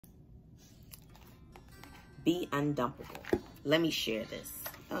Be Undumpable. Let me share this.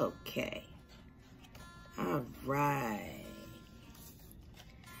 Okay. All right.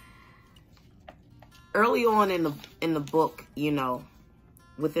 Early on in the book, you know,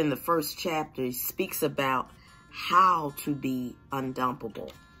 within the first chapter, he speaks about how to be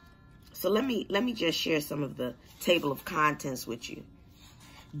undumpable. So let me just share some of the table of contents with you.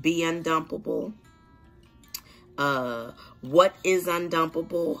 Be undumpable. What is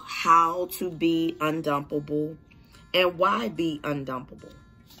undumpable? How to be undumpable, and why be undumpable.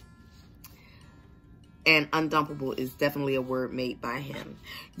 And undumpable is definitely a word made by him.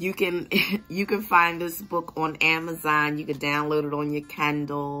 You can find this book on Amazon. You can download it on your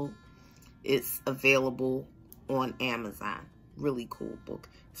Kindle. It's available on Amazon. Really cool book.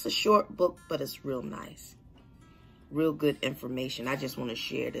 It's a short book, but it's real nice. Real good information. I just want to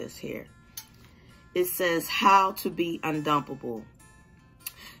share this here. It says, how to be undumpable.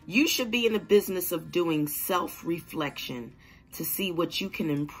 You should be in the business of doing self-reflection to see what you can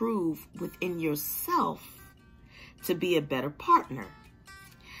improve within yourself to be a better partner.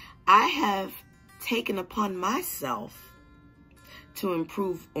 I have taken upon myself to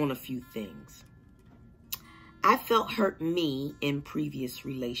improve on a few things. I felt hurt me in previous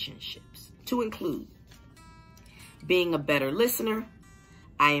relationships, to include being a better listener.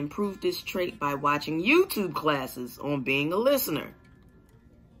 I improved this trait by watching YouTube classes on being a listener.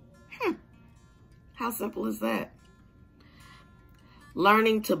 How simple is that?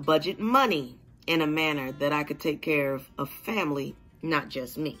 Learning to budget money in a manner that I could take care of a family, not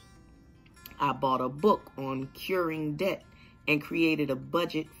just me. I bought a book on curing debt and created a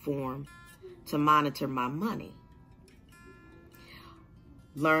budget form to monitor my money.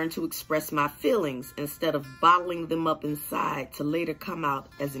 Learn to express my feelings instead of bottling them up inside to later come out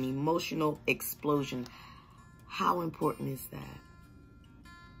as an emotional explosion. How important is that?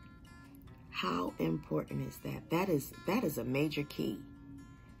 How important is that? That is a major key.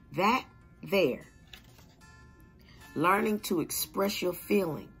 That there. Learning to express your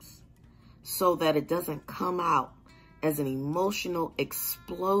feelings so that it doesn't come out as an emotional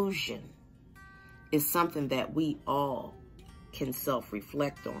explosion is something that we all can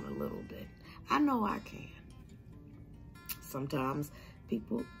self-reflect on a little bit. I know I can. Sometimes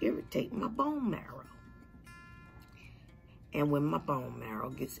people irritate my bone marrow. And when my bone marrow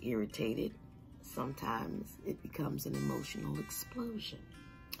gets irritated, sometimes it becomes an emotional explosion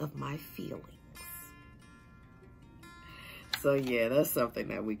of my feelings. So yeah, that's something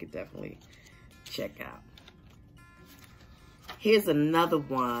that we could definitely check out. Here's another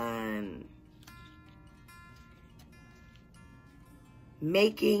one.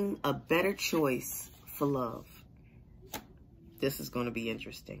 Making a better choice for love. This is going to be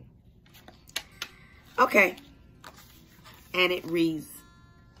interesting. Okay. And it reads,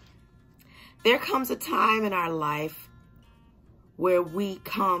 there comes a time in our life where we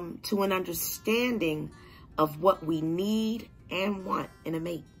come to an understanding of what we need and want in a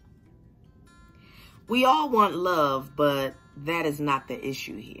mate. We all want love, but that is not the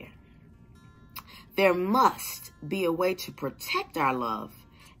issue here. There must be a way to protect our love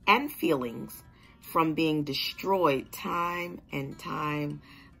and feelings from being destroyed time and time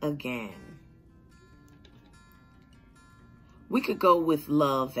again. We could go with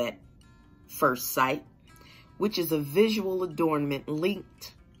love at first sight, which is a visual adornment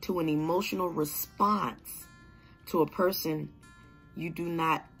linked to an emotional response to a person you do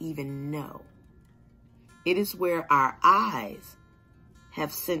not even know. It is where our eyes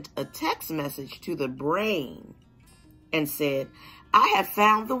have sent a text message to the brain and said, I have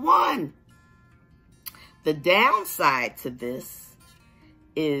found the one. The downside to this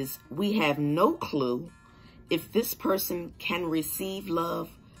is we have no clue if this person can receive love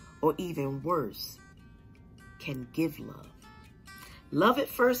or even worse, can give love. Love at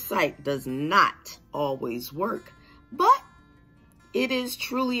first sight does not always work, but it is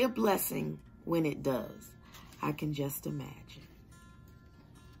truly a blessing when it does. I can just imagine.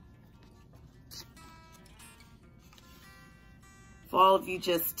 For all of you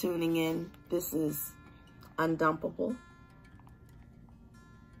just tuning in, this is Undumpable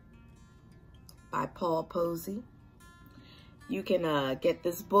by Paul Posey. You can get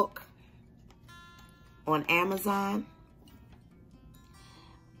this book on Amazon.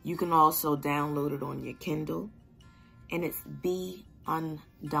 You can also download it on your Kindle. And it's Be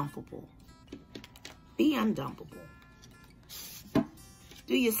Undumpable. Be Undumpable.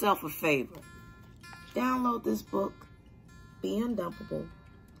 Do yourself a favor. Download this book, Be Undumpable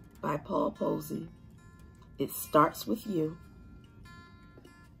by Paul Posey. It starts with you.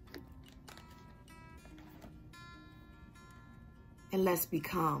 And let's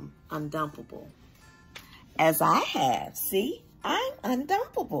become undumpable. as I have. See, I'm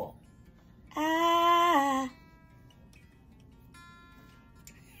undumpable. Ah.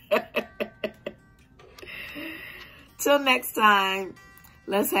 Till next time,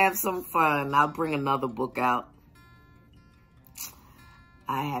 let's have some fun. I'll bring another book out.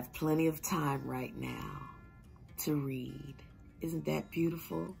 I have plenty of time right now to read. Isn't that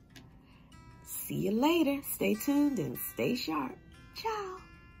beautiful? See you later. Stay tuned and stay sharp. Ciao.